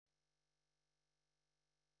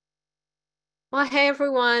Well, hey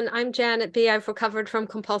everyone, I'm Janet B. I've recovered from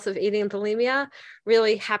compulsive eating and bulimia.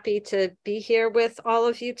 Really happy to be here with all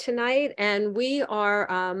of you tonight. And we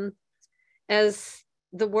are, as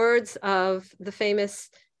the words of the famous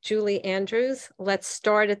Julie Andrews, let's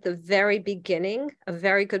start at the very beginning, a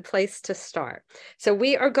very good place to start. So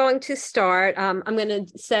we are going to start, I'm going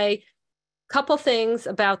to say couple things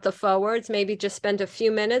about the forwards, maybe just spend a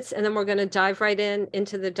few minutes, and then we're going to dive right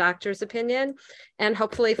into the doctor's opinion and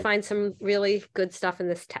hopefully find some really good stuff in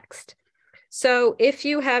this text. So if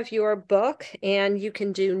you have your book and you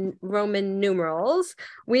can do Roman numerals,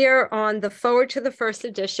 we are on the forward to the first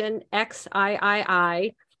edition,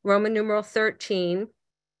 XIII, Roman numeral 13,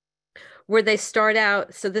 where they start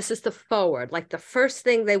out. So this is the forward, like the first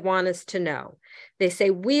thing they want us to know. They say,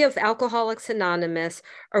 we of Alcoholics Anonymous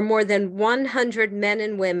are more than 100 men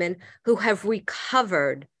and women who have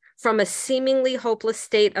recovered from a seemingly hopeless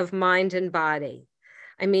state of mind and body.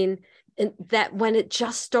 I mean, that when it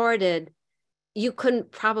just started, you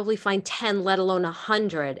couldn't probably find 10, let alone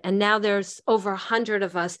 100. And now there's over 100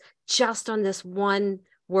 of us just on this one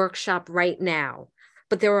workshop right now.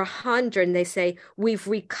 But there are 100, and they say, we've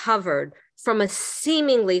recovered from a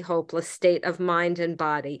seemingly hopeless state of mind and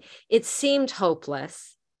body. It seemed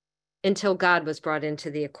hopeless until God was brought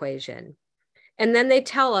into the equation. And then they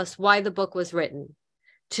tell us why the book was written: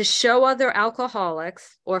 to show other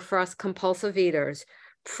alcoholics, or for us compulsive eaters,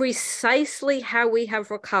 precisely how we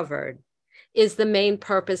have recovered is the main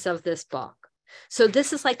purpose of this book. So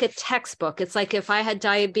this is like a textbook. It's like if I had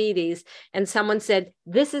diabetes and someone said,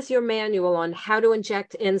 this is your manual on how to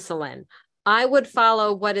inject insulin, I would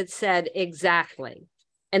follow what it said exactly.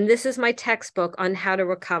 And this is my textbook on how to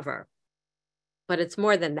recover. But it's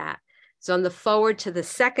more than that. So on the forward to the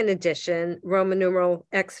second edition, Roman numeral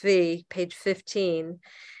XV, page 15,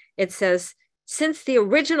 it says, since the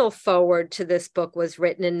original forward to this book was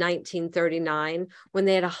written in 1939, when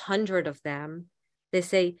they had 100 of them, they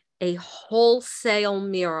say a wholesale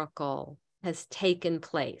miracle has taken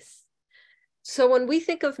place. So when we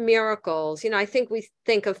think of miracles, I think we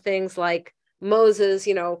think of things like Moses,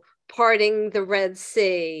 parting the Red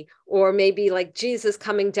Sea, or maybe like Jesus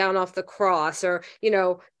coming down off the cross, or,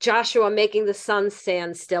 Joshua making the sun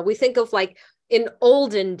stand still. We think of like in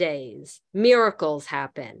olden days, miracles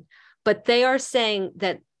happen. But they are saying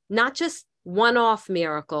that not just one-off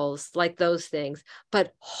miracles like those things,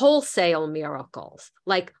 but wholesale miracles,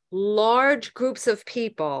 like large groups of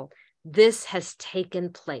people, this has taken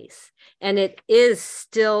place. And it is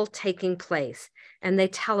still taking place. And they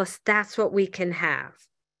tell us that's what we can have.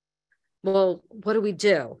 Well, what do we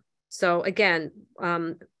do? So again,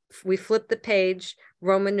 we flip the page,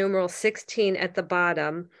 Roman numeral 16 at the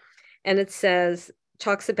bottom, and it says,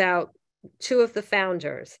 talks about two of the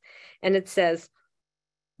founders. And it says,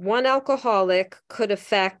 one alcoholic could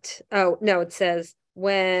affect, it says,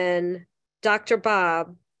 when Dr.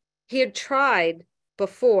 Bob, he had tried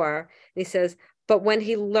before, he says, but when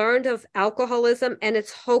he learned of alcoholism and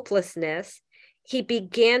its hopelessness, he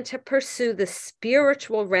began to pursue the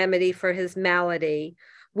spiritual remedy for his malady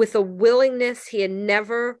with a willingness he had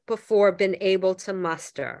never before been able to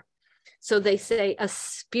muster. So they say a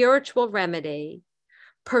spiritual remedy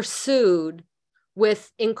pursued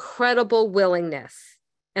with incredible willingness.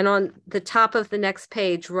 And on the top of the next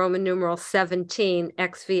page, Roman numeral 17,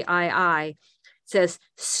 XVII, says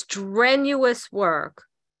strenuous work,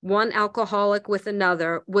 one alcoholic with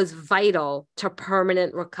another, was vital to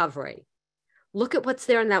permanent recovery. Look at what's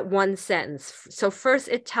there in that one sentence. So first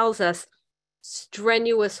it tells us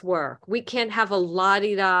strenuous work. We can't have a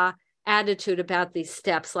la-di-da attitude about these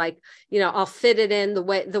steps, like, I'll fit it in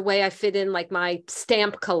the way I fit in like my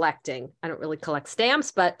stamp collecting. I don't really collect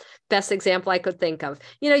stamps, but best example I could think of,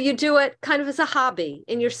 you do it kind of as a hobby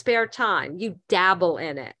in your spare time, you dabble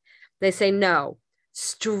in it. They say no,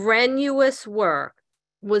 strenuous work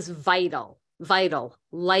was vital,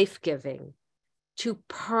 life-giving to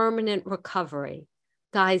permanent recovery.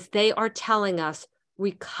 Guys, they are telling us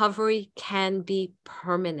recovery can be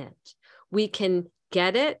permanent. We can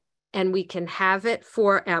get it and we can have it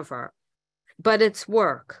forever. But it's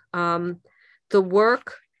work. The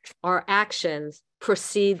work, our actions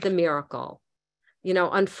precede the miracle.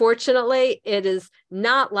 Unfortunately, it is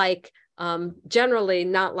not like, generally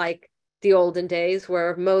not like the olden days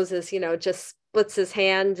where Moses, just splits his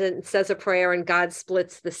hand and says a prayer and God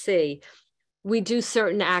splits the sea. We do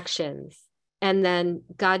certain actions and then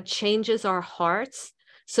God changes our hearts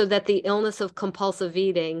so that the illness of compulsive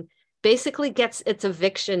eating basically gets its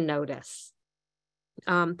eviction notice.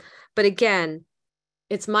 But again,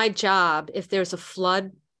 it's my job, if there's a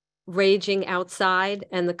flood raging outside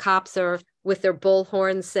and the cops are with their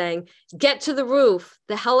bullhorns saying, "Get to the roof.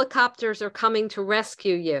 The helicopters are coming to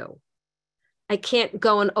rescue you." I can't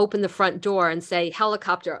go and open the front door and say,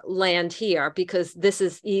 "Helicopter, land here," because this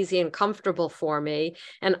is easy and comfortable for me.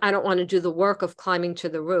 And I don't want to do the work of climbing to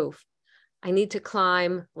the roof. I need to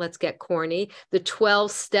climb, let's get corny, the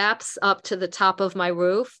 12 steps up to the top of my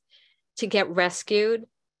roof to get rescued,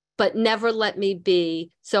 but never let me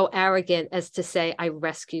be so arrogant as to say I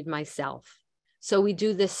rescued myself. So we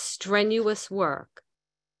do this strenuous work,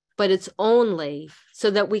 but it's only so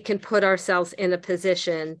that we can put ourselves in a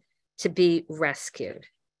position to be rescued.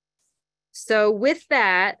 So with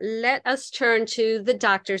that, let us turn to the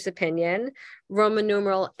doctor's opinion, Roman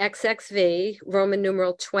numeral XXV, Roman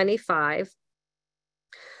numeral 25,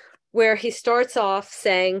 where he starts off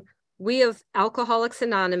saying, "We of Alcoholics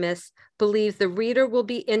Anonymous believe the reader will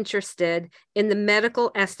be interested in the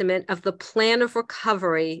medical estimate of the plan of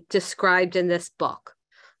recovery described in this book."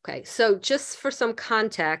 Okay, so just for some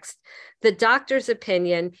context, the doctor's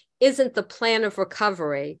opinion isn't the plan of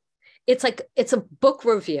recovery. It's a book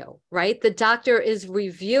review, right? The doctor is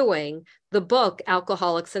reviewing the book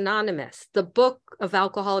Alcoholics Anonymous. The book of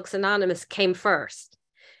Alcoholics Anonymous came first,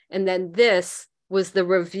 and then this was the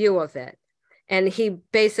review of it. And he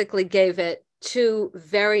basically gave it 2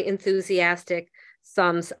 very enthusiastic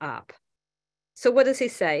thumbs up. So what does he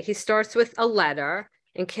say? He starts with a letter.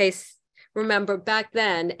 In case, remember, back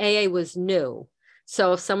then, AA was new.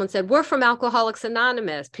 So if someone said, "We're from Alcoholics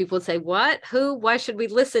Anonymous," people would say, "What? Who? Why should we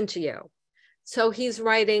listen to you?" So he's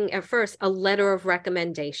writing at first a letter of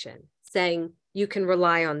recommendation saying, you can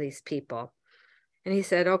rely on these people. And he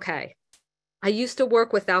said, "Okay, I used to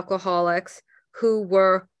work with alcoholics who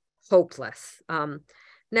were hopeless."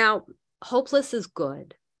 Now, hopeless is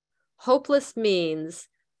good. Hopeless means,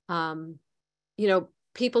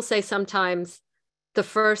 people say sometimes the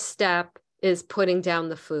first step is putting down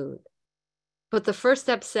the food. But the first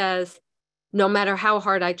step says, no matter how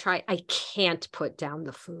hard I try, I can't put down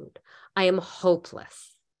the food. I am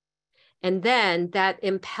hopeless. And then that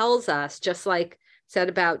impels us, just like said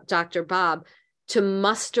about Dr. Bob, to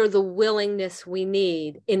muster the willingness we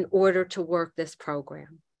need in order to work this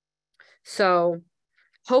program. So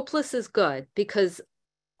hopeless is good because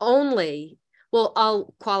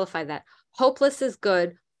I'll qualify that. Hopeless is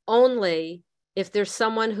good only if there's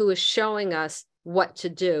someone who is showing us what to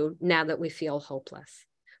do now that we feel hopeless.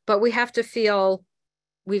 But we have to feel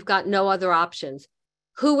we've got no other options.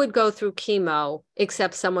 Who would go through chemo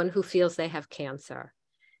except someone who feels they have cancer?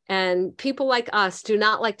 And people like us do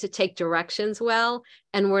not like to take directions well,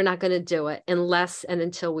 and we're not going to do it unless and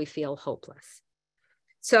until we feel hopeless.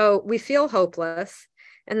 So we feel hopeless.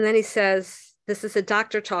 And then he says, this is a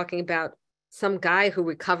doctor talking about some guy who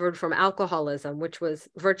recovered from alcoholism, which was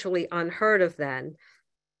virtually unheard of then.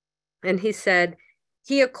 And he said,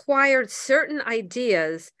 he acquired certain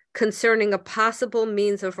ideas concerning a possible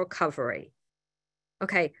means of recovery.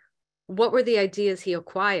 Okay, what were the ideas he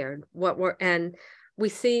acquired? And we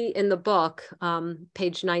see in the book,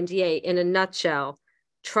 page 98, in a nutshell,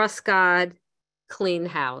 trust God, clean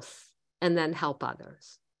house, and then help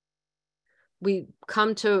others. We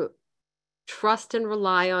come to trust and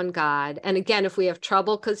rely on God. And again, if we have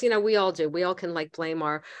trouble, because, we all do, we all can blame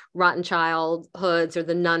our rotten childhoods or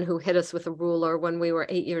the nun who hit us with a ruler when we were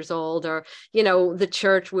 8 years old, or, the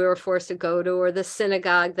church we were forced to go to, or the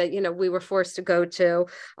synagogue that, we were forced to go to.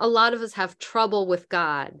 A lot of us have trouble with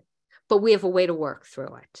God, but we have a way to work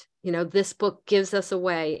through it. This book gives us a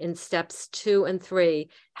way in steps 2 and 3,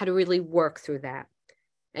 how to really work through that.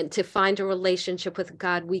 And to find a relationship with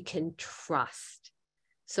God we can trust.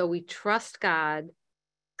 So we trust God,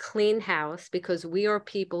 clean house, because we are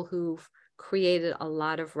people who've created a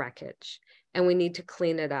lot of wreckage and we need to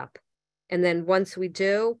clean it up. And then once we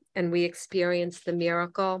do and we experience the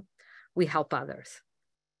miracle, we help others.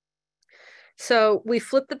 So we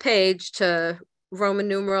flip the page to Roman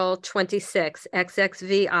numeral 26,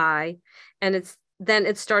 XXVI, and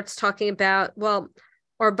it starts talking about, well,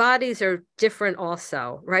 our bodies are different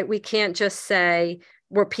also, right? We can't just say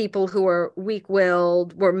we're people who are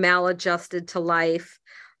weak-willed, we're maladjusted to life.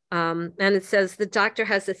 And it says the doctor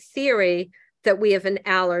has a theory that we have an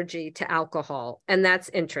allergy to alcohol, and that's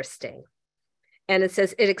interesting. And it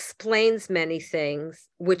says it explains many things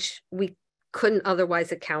which we couldn't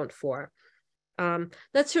otherwise account for.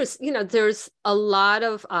 That's true. There's a lot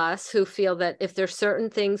of us who feel that if there's certain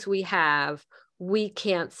things we have, we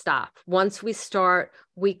can't stop. Once we start,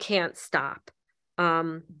 we can't stop.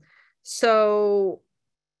 So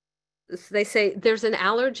they say there's an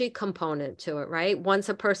allergy component to it, right? Once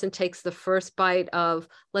a person takes the first bite of,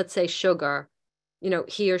 let's say, sugar,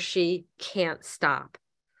 he or she can't stop.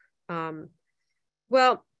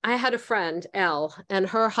 Well, I had a friend, Elle, and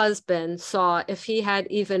her husband saw if he had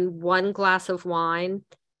even one glass of wine,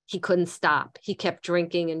 he couldn't stop. He kept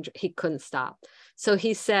drinking and he couldn't stop. So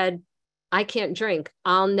he said, I can't drink.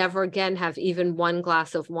 I'll never again have even one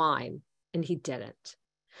glass of wine. And he didn't.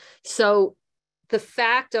 So the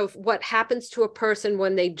fact of what happens to a person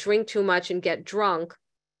when they drink too much and get drunk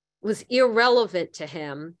was irrelevant to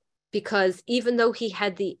him, because even though he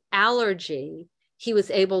had the allergy, he was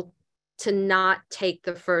able to not take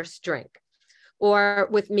the first drink. Or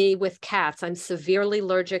with me, with cats, I'm severely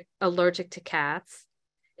allergic to cats.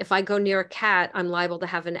 If I go near a cat, I'm liable to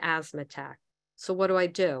have an asthma attack. So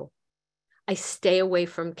what do? I stay away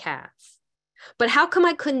from cats. But how come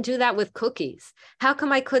I couldn't do that with cookies? How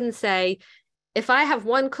come I couldn't say, if I have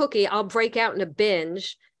one cookie, I'll break out in a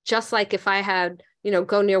binge, just like if I had,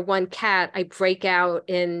 go near one cat, I break out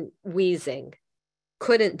in wheezing.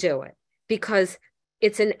 Couldn't do it because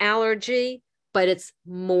it's an allergy, but it's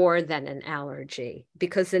more than an allergy,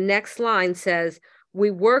 because the next line says, we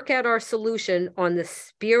work out our solution on the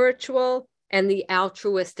spiritual and the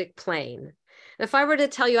altruistic plane. If I were to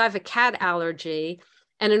tell you I have a cat allergy,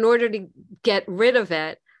 and in order to get rid of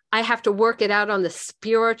it, I have to work it out on the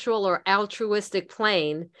spiritual or altruistic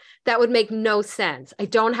plane, that would make no sense. I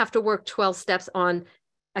don't have to work 12 steps on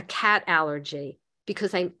a cat allergy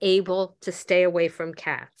because I'm able to stay away from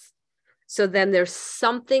cats. So then there's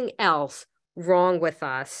something else wrong with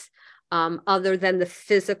us other than the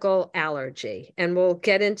physical allergy. And we'll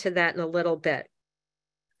get into that in a little bit.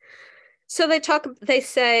 So they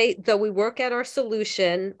say, though we work out our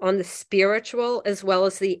solution on the spiritual as well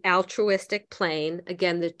as the altruistic plane,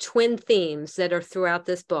 again, the twin themes that are throughout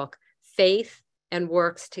this book, faith and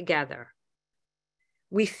works together.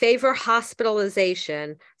 We favor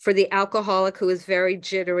hospitalization for the alcoholic who is very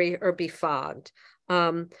jittery or befogged.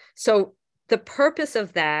 So the purpose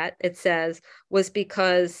of that, it says, was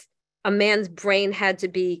because a man's brain had to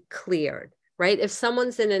be cleared, right? If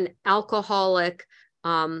someone's in an alcoholic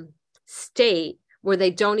state where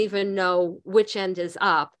they don't even know which end is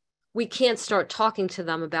up, we can't start talking to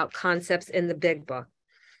them about concepts in the big book.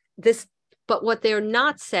 But what they're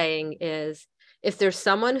not saying is, if there's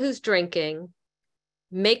someone who's drinking,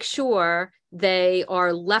 make sure they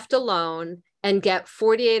are left alone and get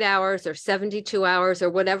 48 hours or 72 hours or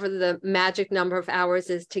whatever the magic number of hours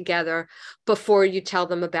is together before you tell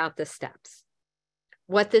them about the steps.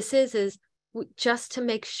 What this is just to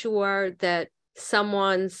make sure that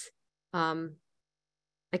someone's,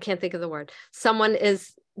 I can't think of the word,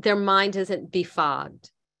 their mind isn't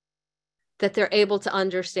befogged, that they're able to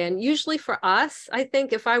understand. Usually for us, I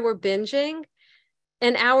think if I were binging,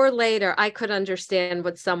 an hour later, I could understand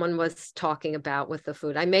what someone was talking about with the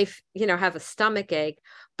food. I may, have a stomach ache,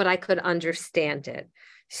 but I could understand it.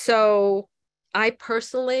 So I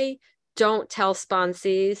personally don't tell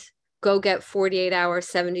sponsees, go get 48 hours,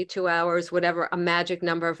 72 hours, whatever a magic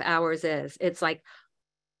number of hours is. It's like,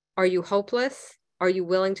 are you hopeless? Are you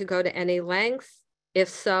willing to go to any lengths? If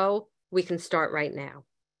so, we can start right now.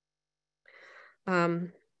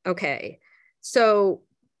 Okay, so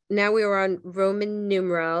now we are on Roman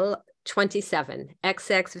numeral 27,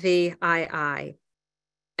 XXVII.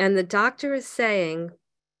 And the doctor is saying,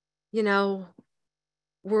 we've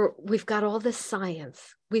got all this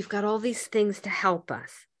science, we've got all these things to help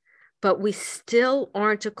us, but we still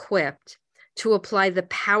aren't equipped to apply the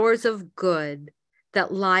powers of good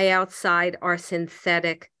that lie outside our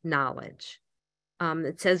synthetic knowledge.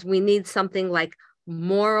 It says we need something like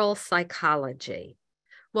moral psychology.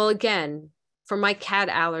 Well, again, for my cat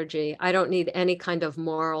allergy, I don't need any kind of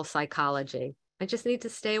moral psychology. I just need to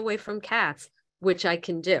stay away from cats, which I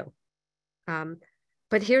can do.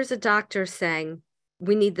 But here's a doctor saying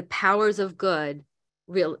we need the powers of good,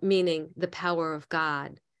 meaning the power of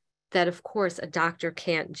God, that of course a doctor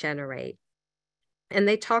can't generate. And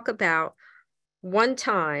they talk about one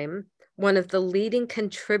time, one of the leading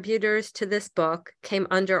contributors to this book came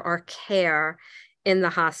under our care in the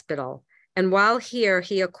hospital. And while here,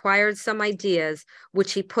 he acquired some ideas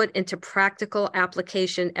which he put into practical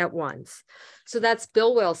application at once. So that's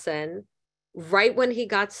Bill Wilson. Right when he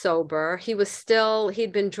got sober,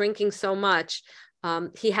 he'd been drinking so much,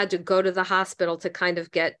 he had to go to the hospital to kind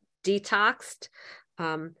of get detoxed.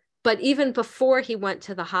 But even before he went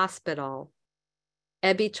to the hospital,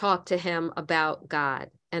 Ebby talked to him about God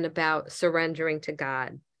and about surrendering to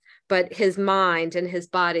God. But his mind and his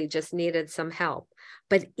body just needed some help.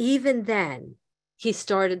 But even then, he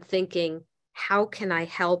started thinking, how can I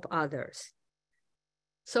help others?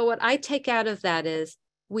 So what I take out of that is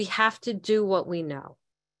we have to do what we know.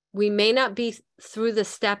 We may not be through the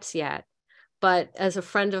steps yet, but as a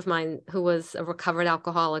friend of mine who was a recovered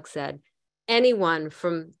alcoholic said, Anyone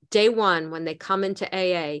from day one, when they come into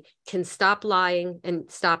AA, can stop lying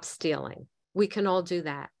and stop stealing. We can all do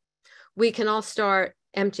that. We can all start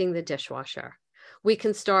emptying the dishwasher. We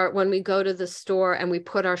can start when we go to the store and we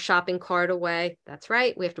put our shopping cart away. That's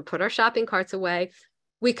right. We have to put our shopping carts away.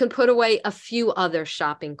 We can put away a few other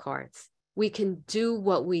shopping carts. We can do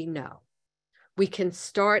what we know. We can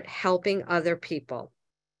start helping other people.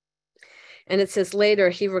 And it says later,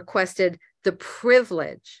 he requested the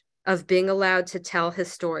privilege of being allowed to tell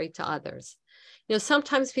his story to others. You know,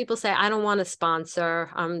 sometimes people say, I don't want to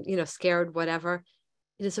sponsor, I'm, scared, whatever.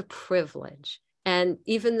 It is a privilege. And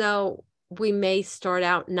even though we may start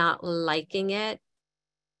out not liking it,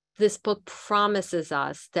 this book promises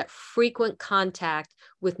us that frequent contact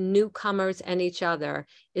with newcomers and each other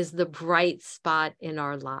is the bright spot in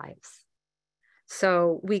our lives.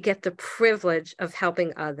 So we get the privilege of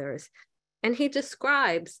helping others. And he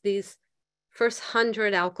describes these first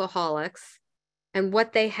 100 alcoholics and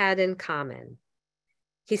what they had in common.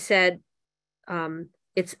 He said,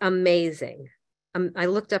 it's amazing. I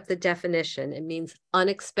looked up the definition. It means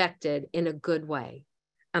unexpected in a good way.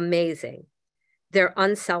 Amazing. They're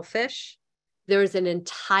unselfish. There's an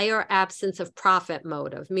entire absence of profit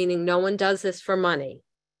motive, meaning no one does this for money.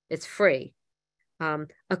 It's free.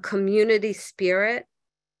 A community spirit.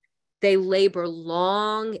 They labor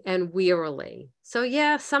long and wearily. So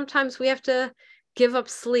yeah, sometimes we have to give up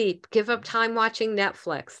sleep, give up time watching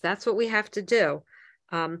Netflix. That's what we have to do.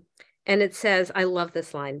 And it says, I love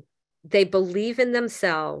this line, they believe in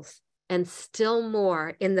themselves and still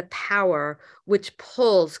more in the power which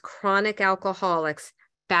pulls chronic alcoholics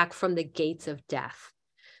back from the gates of death.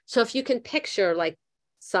 So if you can picture like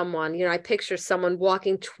someone, I picture someone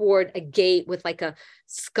walking toward a gate with like a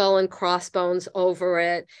skull and crossbones over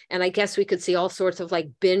it. And I guess we could see all sorts of like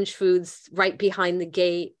binge foods right behind the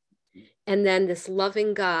gate. And then this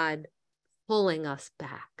loving God pulling us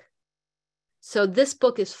back. So this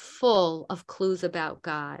book is full of clues about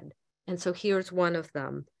God. And so here's one of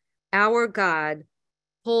them. Our God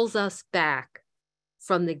pulls us back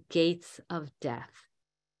from the gates of death.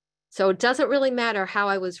 So it doesn't really matter how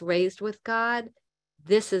I was raised with God.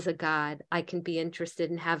 This is a God I can be interested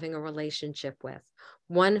in having a relationship with,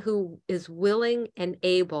 one who is willing and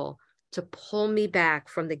able to pull me back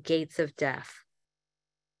from the gates of death.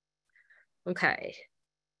 Okay.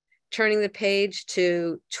 Turning the page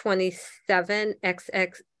to 28,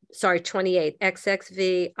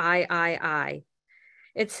 XXVIII.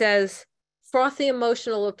 It says, frothy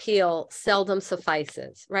emotional appeal seldom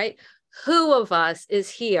suffices, right? Who of us is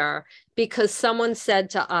here because someone said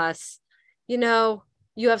to us,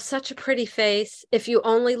 you have such a pretty face. If you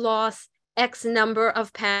only lost X number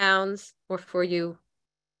of pounds, or for you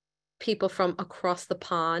people from across the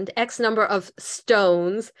pond, X number of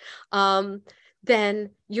stones, then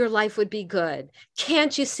your life would be good.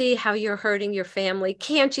 Can't you see how you're hurting your family?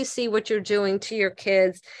 Can't you see what you're doing to your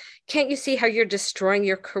kids? Can't you see how you're destroying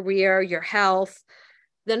your career, your health?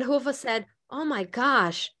 Then who of us said, oh my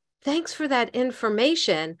gosh, thanks for that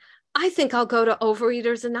information. I think I'll go to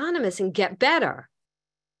Overeaters Anonymous and get better.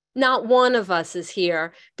 Not one of us is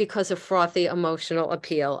here because of frothy emotional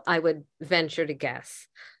appeal, I would venture to guess.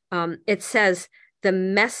 It says, the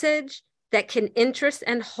message that can interest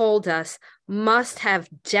and hold us must have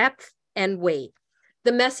depth and weight.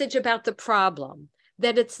 The message about the problem,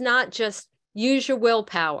 that it's not just use your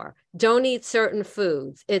willpower, don't eat certain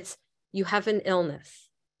foods. It's you have an illness,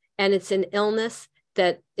 and it's an illness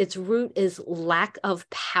that its root is lack of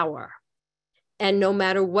power. And no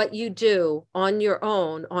matter what you do on your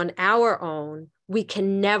own, on our own, we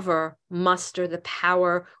can never muster the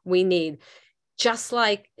power we need. Just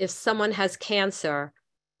like if someone has cancer,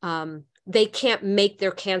 they can't make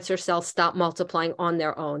their cancer cells stop multiplying on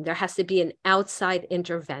their own. There has to be an outside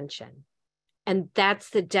intervention. And that's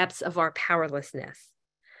the depths of our powerlessness.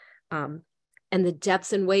 And the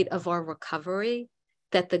depths and weight of our recovery,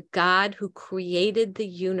 that the God who created the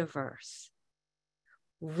universe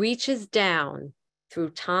reaches down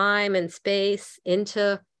through time and space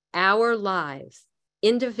into our lives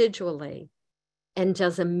individually and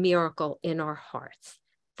does a miracle in our hearts.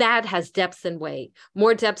 That has depth and weight,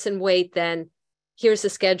 more depth and weight than here's a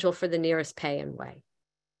schedule for the nearest pay-and way.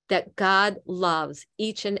 That God loves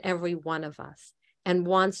each and every one of us and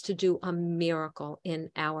wants to do a miracle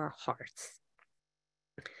in our hearts.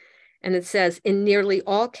 And it says, in nearly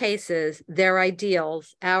all cases, their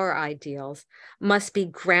ideals, our ideals, must be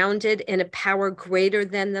grounded in a power greater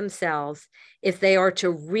than themselves if they are to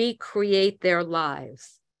recreate their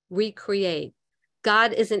lives. Recreate.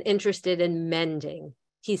 God isn't interested in mending.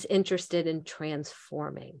 He's interested in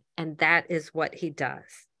transforming. And that is what he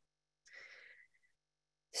does.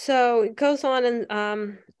 So it goes on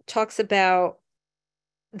and talks about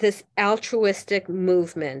this altruistic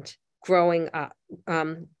movement growing up,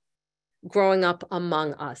 growing up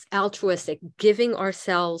among us, altruistic, giving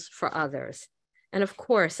ourselves for others. And of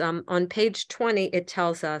course, on page 20, it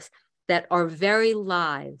tells us that our very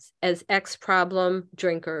lives as ex-problem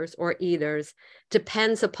drinkers or eaters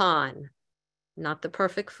depends upon not the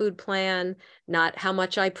perfect food plan, not how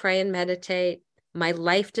much I pray and meditate. My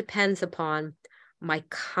life depends upon my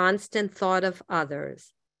constant thought of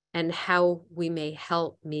others and how we may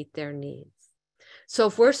help meet their needs. So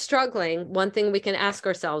if we're struggling, one thing we can ask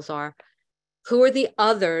ourselves are, who are the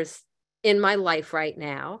others in my life right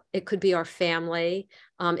now? It could be our family.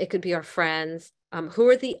 It could be our friends. Who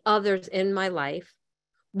are the others in my life?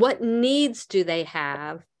 What needs do they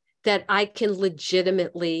have that I can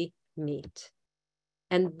legitimately meet?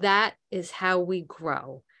 And that is how we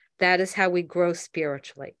grow. That is how we grow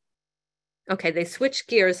spiritually. Okay, they switch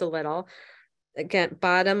gears a little. Again,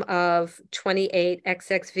 bottom of 28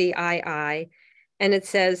 XXVII. And it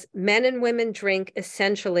says, men and women drink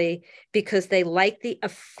essentially because they like the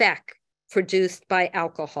effect produced by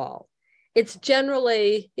alcohol. It's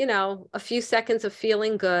generally, a few seconds of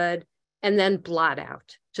feeling good and then blot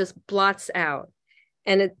out, just blots out.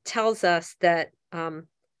 And it tells us that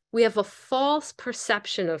we have a false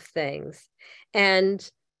perception of things. And,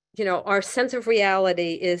 our sense of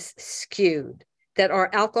reality is skewed, that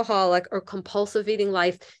our alcoholic or compulsive eating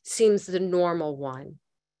life seems the normal one.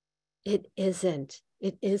 It isn't.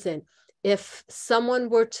 It isn't. If someone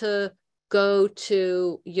were to go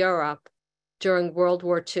to Europe during World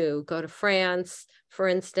War II, go to France, for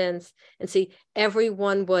instance, and see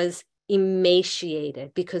everyone was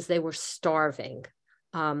emaciated because they were starving.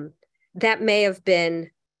 That may have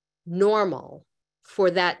been normal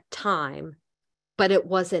for that time, but it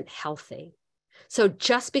wasn't healthy. So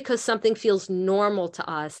just because something feels normal to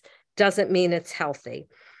us doesn't mean it's healthy.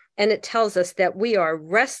 And it tells us that we are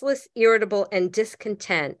restless, irritable, and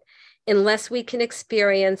discontent unless we can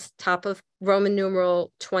experience, top of Roman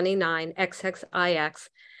numeral 29, XXIX,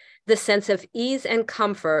 the sense of ease and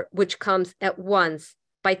comfort which comes at once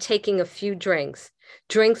by taking a few drinks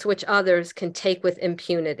which others can take with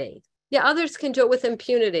impunity. Yeah, others can do it with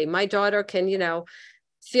impunity. My daughter can,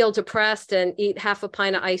 feel depressed and eat half a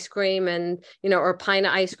pint of ice cream and, or a pint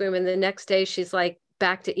of ice cream. And the next day she's like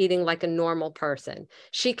back to eating like a normal person.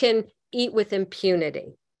 She can eat with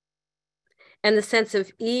impunity. And the sense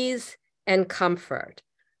of ease and comfort.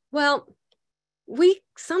 Well, we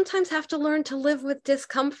sometimes have to learn to live with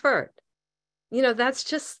discomfort. That's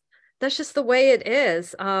just the way it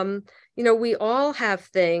is. We all have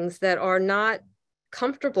things that are not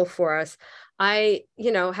comfortable for us. I,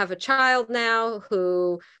 have a child now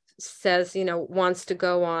who says, wants to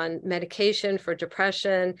go on medication for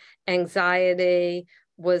depression, anxiety,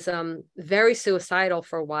 was very suicidal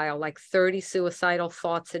for a while, like 30 suicidal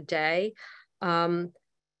thoughts a day. I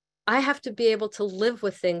have to be able to live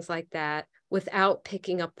with things like that without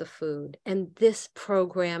picking up the food. And this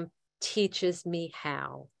program teaches me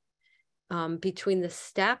how. Between the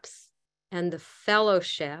steps and the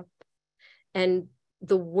fellowship and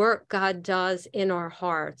the work God does in our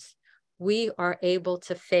hearts, we are able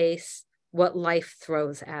to face what life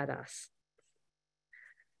throws at us.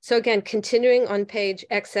 So again, continuing on page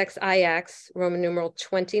XXIX, Roman numeral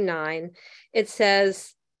 29, it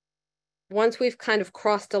says, once we've kind of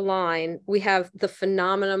crossed a line, we have the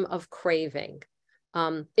phenomenon of craving.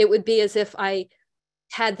 It would be as if I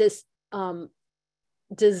had this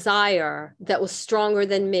desire that was stronger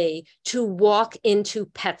than me to walk into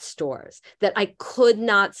pet stores, that I could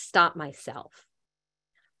not stop myself.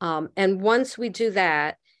 And once we do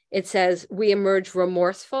that, it says we emerge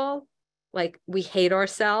remorseful, like we hate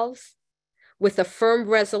ourselves, with a firm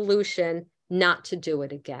resolution not to do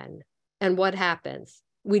it again. And what happens?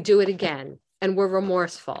 We do it again and we're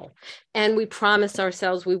remorseful. And we promise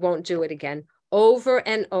ourselves we won't do it again over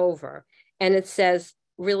and over. And it says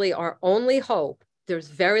really our only hope, there's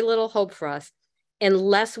very little hope for us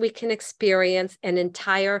unless we can experience an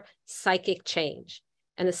entire psychic change.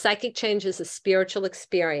 And a psychic change is a spiritual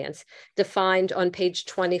experience defined on page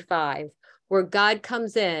 25, where God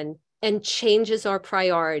comes in and changes our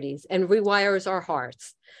priorities and rewires our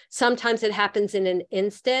hearts. Sometimes it happens in an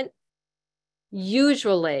instant.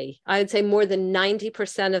 Usually, I'd say more than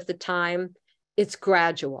 90% of the time, it's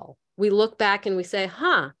gradual. We look back and we say,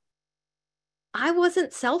 I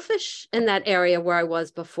wasn't selfish in that area where I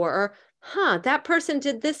was before, or that person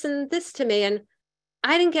did this and this to me and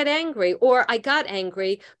I didn't get angry, or I got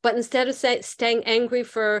angry, but instead of staying angry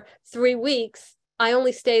for 3 weeks, I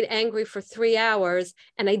only stayed angry for 3 hours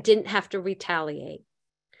and I didn't have to retaliate.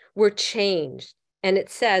 We're changed. And it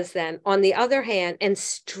says then, on the other hand, and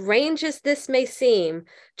strange as this may seem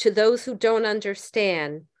to those who don't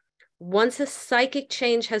understand, once a psychic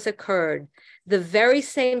change has occurred, the very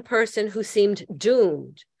same person who seemed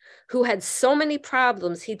doomed, who had so many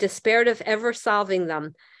problems he despaired of ever solving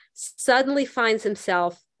them, suddenly finds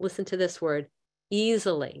himself, listen to this word,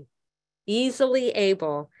 easily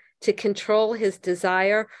able to control his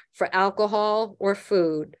desire for alcohol or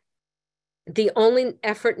food. The only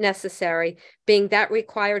effort necessary being that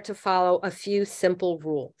required to follow a few simple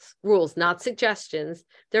rules, not suggestions.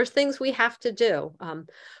 There's things we have to do,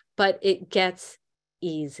 but it gets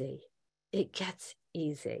easy. It gets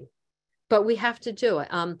easy, but we have to do it.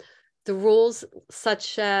 The rules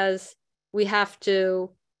such as we have to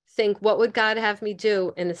think, what would God have me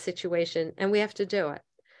do in a situation? And we have to do it.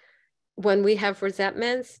 When we have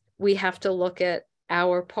resentments, we have to look at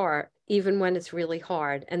our part, even when it's really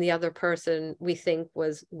hard, and the other person we think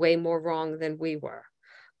was way more wrong than we were.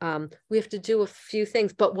 We have to do a few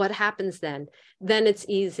things, but what happens then? Then it's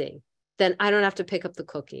easy. Then I don't have to pick up the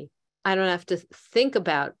cookie. I don't have to think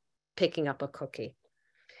about picking up a cookie.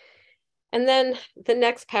 And then the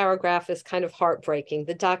next paragraph is kind of heartbreaking.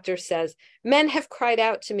 The doctor says, men have cried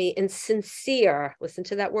out to me in sincere, listen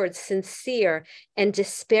to that word, sincere and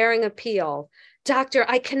despairing appeal. Doctor,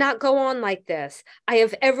 I cannot go on like this. I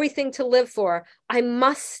have everything to live for. I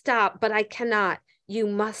must stop, but I cannot. You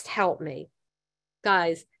must help me.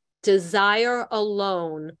 Guys, desire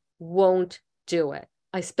alone won't do it.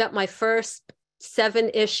 I spent my first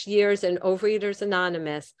 7-ish years in Overeaters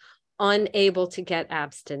Anonymous unable to get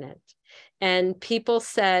abstinent. And people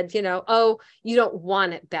said, oh, you don't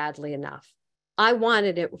want it badly enough. I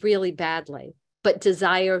wanted it really badly, but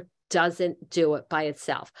desire doesn't do it by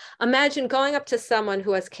itself. Imagine going up to someone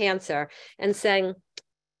who has cancer and saying,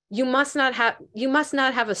 you must not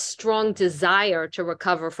have a strong desire to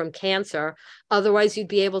recover from cancer. Otherwise, you'd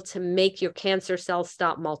be able to make your cancer cells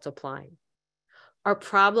stop multiplying. Our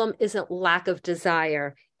problem isn't lack of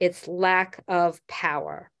desire, it's lack of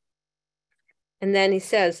power. And then he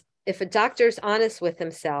says, if a doctor is honest with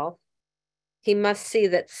himself, he must see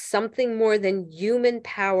that something more than human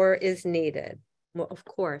power is needed. Well, of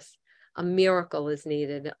course, a miracle is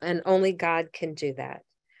needed, and only God can do that.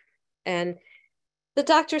 And the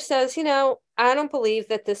doctor says, I don't believe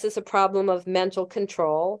that this is a problem of mental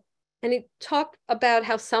control. And he talked about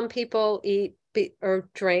how some people eat or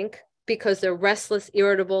drink because they're restless,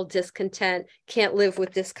 irritable, discontent, can't live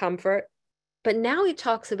with discomfort. But now he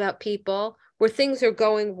talks about people where things are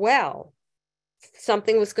going well.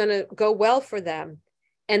 Something was going to go well for them.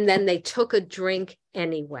 And then they took a drink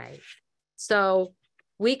anyway. So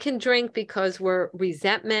we can drink because we're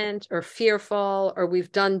resentment or fearful or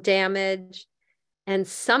we've done damage. And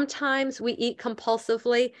sometimes we eat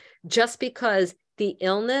compulsively just because the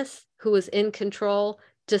illness, who is in control,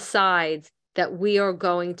 decides that we are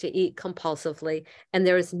going to eat compulsively, and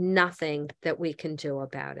there is nothing that we can do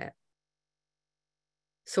about it.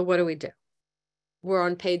 So what do? We're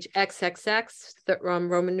on page XXX,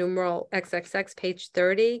 Roman numeral XXX, page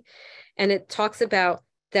 30, and it talks about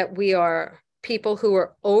that we are people who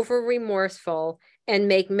are over remorseful and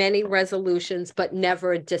make many resolutions, but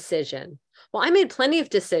never a decision. Well, I made plenty of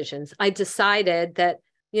decisions. I decided that,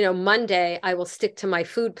 Monday I will stick to my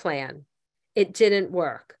food plan. It didn't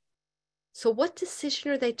work. So what decision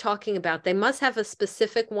are they talking about? They must have a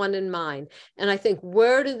specific one in mind. And I think,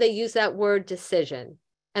 where do they use that word decision?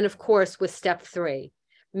 And of course, with step 3,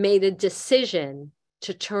 made a decision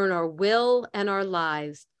to turn our will and our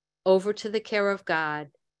lives over to the care of God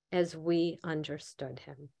as we understood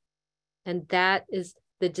him. And that is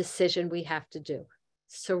the decision we have to do.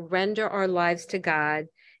 Surrender our lives to God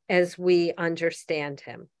as we understand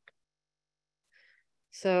him.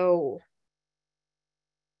 So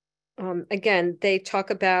again, they talk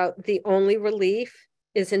about the only relief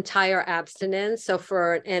is entire abstinence. So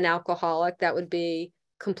for an alcoholic, that would be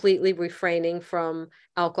completely refraining from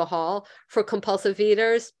alcohol. For compulsive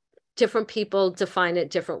eaters, different people define it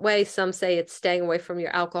different ways. Some say it's staying away from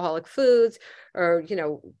your alcoholic foods or,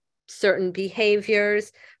 certain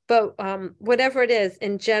behaviors. But whatever it is,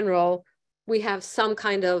 in general, we have some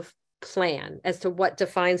kind of plan as to what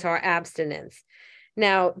defines our abstinence.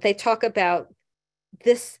 Now, they talk about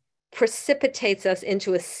this precipitates us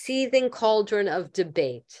into a seething cauldron of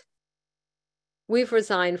debate. We've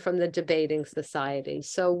resigned from the debating society,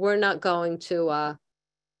 so we're not going to,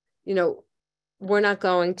 we're not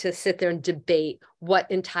going to sit there and debate what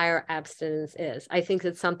entire abstinence is. I think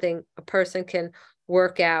it's something a person can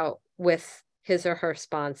work out with his or her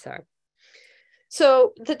sponsor.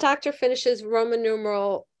 So the doctor finishes Roman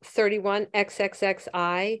numeral 31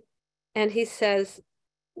 XXXI, and he says,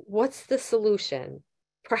 what's the solution?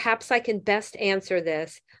 Perhaps I can best answer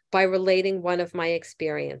this by relating one of my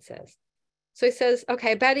experiences. So he says,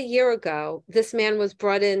 okay, about a year ago, this man was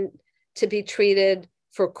brought in to be treated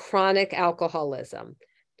for chronic alcoholism,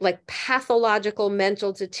 like pathological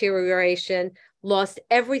mental deterioration, lost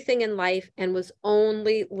everything in life and was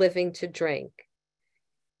only living to drink.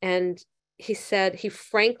 And he said he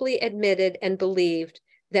frankly admitted and believed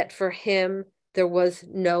that for him, there was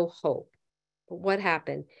no hope. But what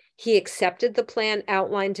happened? He accepted the plan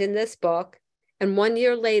outlined in this book. And 1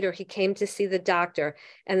 year later, he came to see the doctor.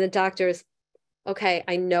 And the doctor is, okay,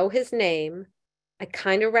 I know his name. I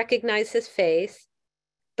kind of recognize his face,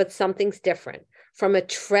 but something's different. From a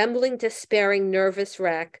trembling, despairing, nervous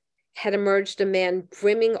wreck had emerged a man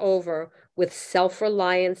brimming over with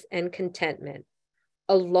self-reliance and contentment.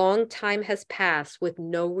 A long time has passed with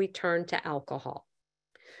no return to alcohol.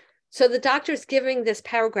 So the doctor's giving this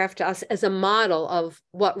paragraph to us as a model of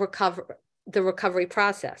what the recovery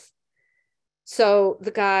process. So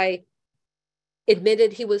the guy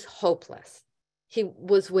admitted he was hopeless. He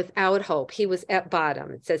was without hope. He was at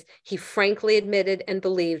bottom. It says he frankly admitted and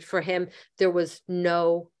believed for him there was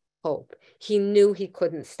no hope. He knew he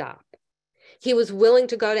couldn't stop. He was willing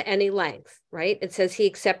to go to any length, right? It says he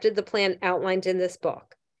accepted the plan outlined in this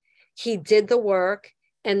book. He did the work,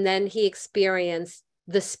 and then he experienced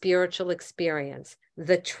the spiritual experience,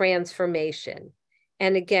 the transformation.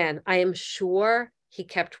 And again, I am sure he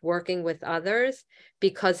kept working with others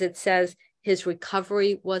because it says his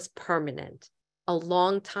recovery was permanent. A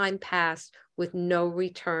long time passed with no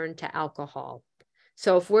return to alcohol.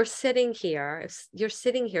 So if we're sitting here, if you're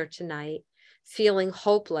sitting here tonight feeling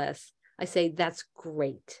hopeless, I say that's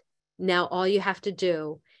great. Now all you have to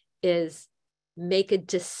do is make a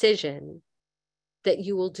decision that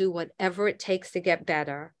you will do whatever it takes to get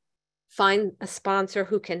better. Find a sponsor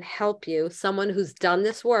who can help you, someone who's done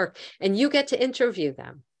this work, and you get to interview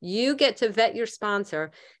them. You get to vet your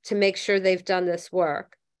sponsor to make sure they've done this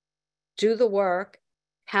work. Do the work,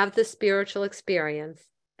 have the spiritual experience,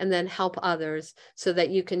 and then help others so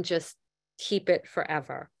that you can just keep it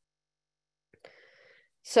forever.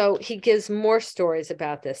 So he gives more stories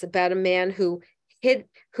about this, about a man who hid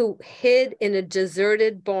in a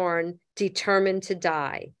deserted barn, determined to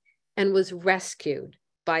die, and was rescued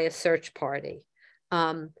by a search party.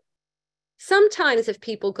 Sometimes if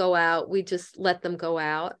people go out, we just let them go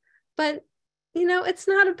out. But, it's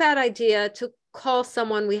not a bad idea to call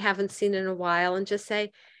someone we haven't seen in a while and just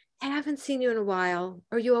say, hey, I haven't seen you in a while.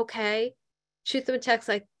 Are you okay? Shoot them a text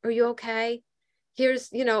like, are you okay?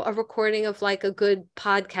 Here's, a recording of like a good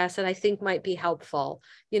podcast that I think might be helpful,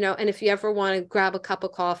 and if you ever want to grab a cup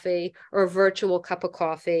of coffee or a virtual cup of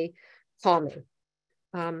coffee, call me.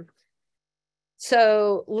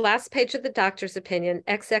 So last page of the doctor's opinion,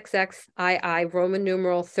 XXXII, Roman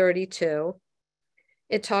numeral 32.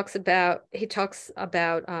 He talks about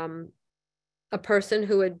a person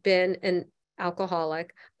who had been an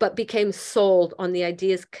alcoholic, but became sold on the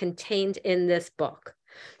ideas contained in this book.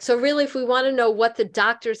 So really, if we want to know what the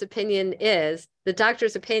doctor's opinion is, the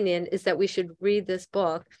doctor's opinion is that we should read this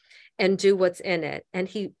book and do what's in it. And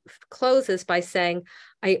he closes by saying,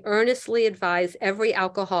 I earnestly advise every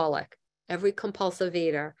alcoholic, every compulsive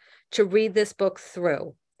eater, to read this book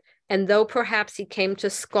through. And though perhaps he came to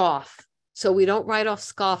scoff, so we don't write off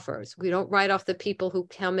scoffers. We don't write off the people who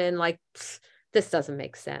come in like, this doesn't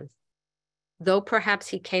make sense. Though perhaps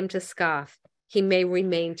he came to scoff, he may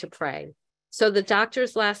remain to pray. So the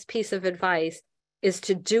doctor's last piece of advice is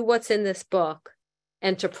to do what's in this book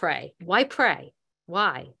and to pray. Why pray?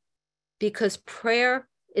 Why? Because prayer,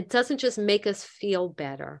 it doesn't just make us feel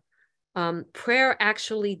better. Prayer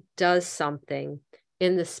actually does something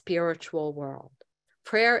in the spiritual world.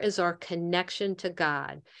 Prayer is our connection to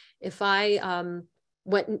God. If I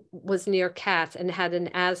was near cats and had an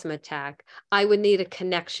asthma attack, I would need a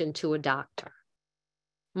connection to a doctor.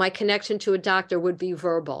 My connection to a doctor would be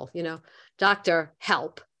verbal, doctor,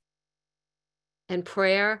 help. And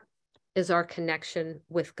prayer is our connection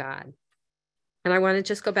with God. And I want to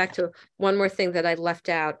just go back to one more thing that I left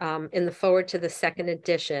out in the forward to the second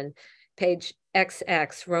edition, page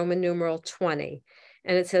XX, Roman numeral 20.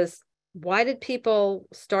 And it says, why did people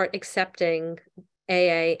start accepting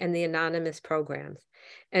AA and the anonymous programs?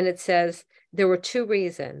 And it says there were two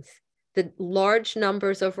reasons: the large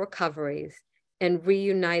numbers of recoveries and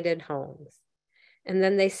reunited homes. And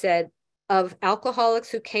then they said, of alcoholics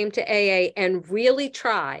who came to AA and really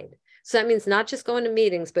tried, so that means not just going to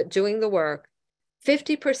meetings, but doing the work,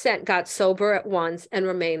 50% got sober at once and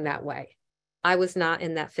remained that way. I was not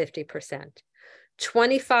in that 50%.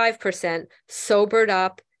 25% sobered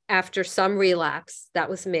up after some relapse. That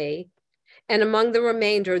was me. And among the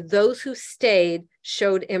remainder, those who stayed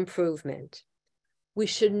showed improvement. We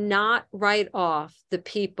should not write off the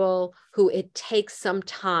people who it takes some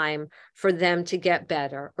time for them to get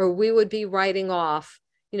better, or we would be writing off,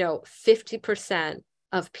 50%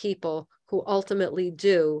 of people who ultimately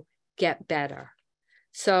do get better.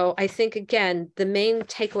 So I think, again, the main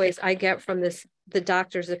takeaways I get from this, the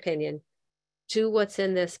doctor's opinion, do what's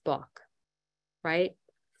in this book, right?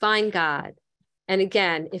 Find God. And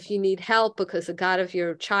again, if you need help because the God of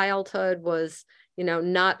your childhood was,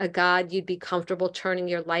 not a God you'd be comfortable turning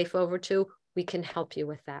your life over to, we can help you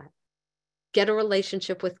with that. Get a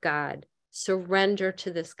relationship with God. Surrender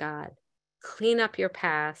to this God. Clean up your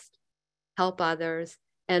past. Help others.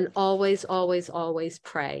 And always, always, always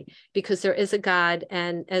pray, because there is a God.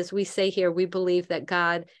 And as we say here, we believe that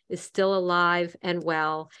God is still alive and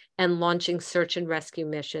well and launching search and rescue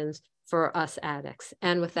missions for us addicts.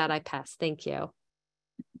 And with that, I pass. Thank you.